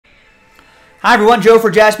Hi everyone, Joe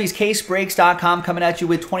for JaspysCaseBreaks.com coming at you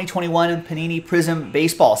with 2021 Panini Prizm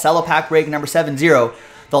Baseball Cello Pack Break number 70.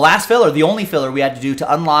 The last filler, the only filler we had to do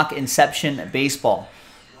to unlock Inception Baseball.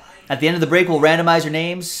 At the end of the break, we'll randomize your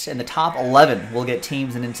names, and the top 11 will get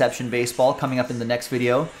teams in Inception Baseball coming up in the next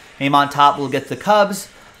video. Name on top will get the Cubs,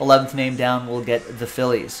 11th name down will get the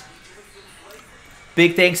Phillies.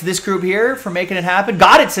 Big thanks to this group here for making it happen.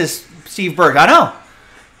 Got it, says Steve Burke. I know.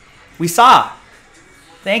 We saw.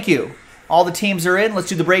 Thank you. All the teams are in. Let's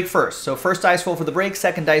do the break first. So first dice roll for the break,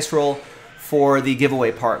 second dice roll for the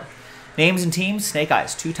giveaway part. Names and teams, Snake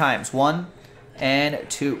Eyes, 2 times. 1 and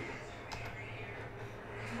 2.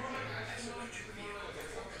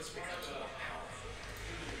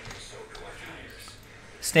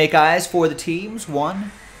 Snake Eyes for the teams,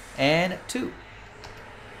 1 and 2.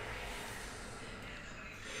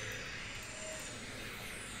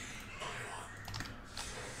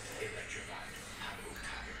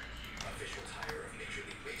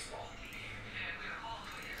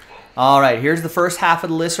 All right, here's the first half of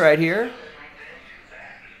the list right here.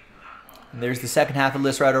 And there's the second half of the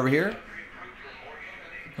list right over here.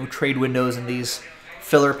 No trade windows in these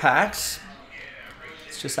filler packs.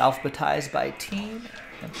 It's just alphabetized by team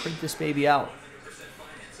and print this baby out.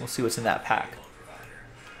 We'll see what's in that pack.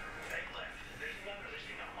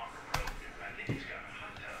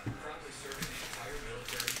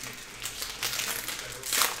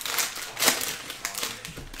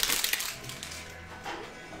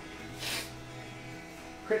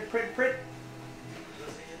 Print.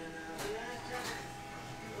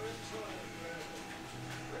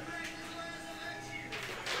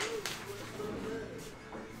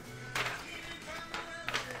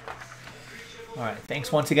 All right,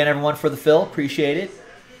 thanks once again, everyone, for the fill. Appreciate it.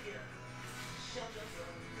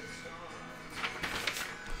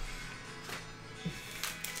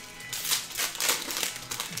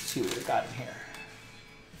 Let's see what we got in here.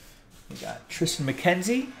 We got Tristan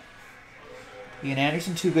McKenzie. Ian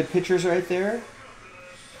Anderson, 2 good pitchers right there.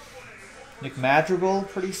 Nick Madrigal,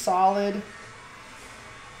 pretty solid.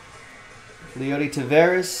 Leody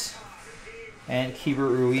Taveras and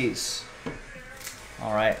Keibert Ruiz.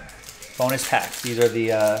 All right, bonus packs. These are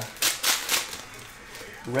the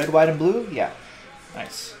red, white, and blue. Yeah,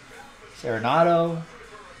 nice. Serenado.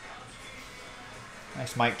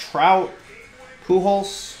 Nice Mike Trout.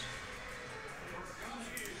 Pujols.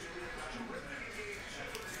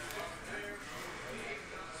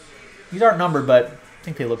 These aren't numbered, but I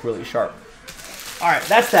think they look really sharp. All right,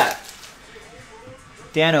 that's that.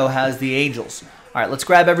 Dano has the Angels. All right, let's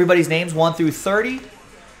grab everybody's names 1 through 30.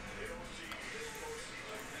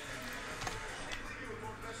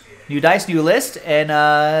 New dice, new list, and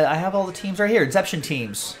I have all the teams right here, Inception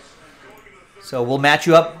teams. So we'll match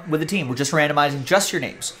you up with the team. We're just randomizing just your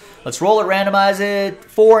names. Let's roll it, randomize it.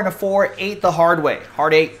 4 and a 4, 8 the hard way.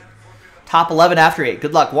 Hard 8. Top 11 after 8.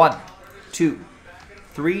 Good luck. 1, 2,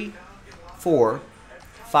 3, 4,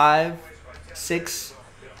 5, 6,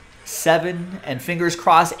 7, and fingers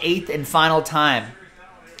crossed 8th and final time.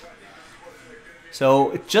 So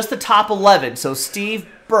it's just the top 11. So Steve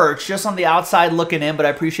Birch just on the outside looking in, but I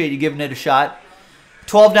appreciate you giving it a shot.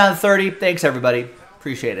 12 down to 30. Thanks, everybody.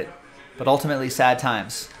 Appreciate it. But ultimately, sad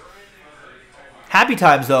times. Happy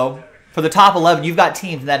times, though. For the top 11, you've got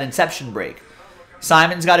teams in that Inception break.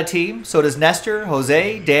 Simon's got a team. So does Nestor,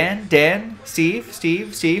 Jose, Dan, Steve,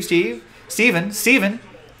 Steven,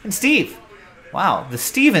 and Steve. Wow, the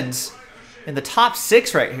Stevens in the top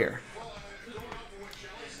 6 right here.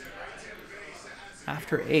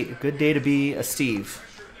 After 8, a good day to be a Steve.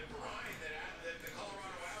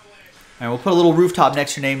 All right, we'll put a little rooftop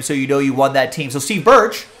next to your name so you know you won that team. So Steve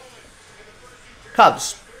Birch,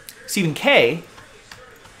 Cubs. Stephen K,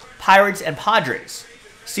 Pirates and Padres.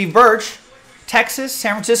 Steve Birch, Texas,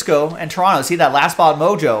 San Francisco, and Toronto. See that last spot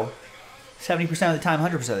mojo, 70% of the time,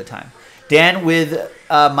 100% of the time. Dan with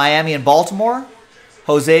Miami and Baltimore.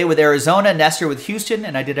 Jose with Arizona. Nestor with Houston.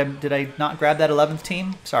 And did I not grab that 11th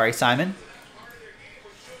team? Sorry, Simon.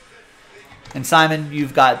 And Simon,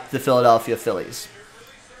 you've got the Philadelphia Phillies.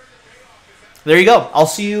 There you go. I'll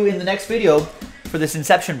see you in the next video for this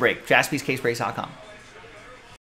Inception break. JaspysCaseBreaks.com.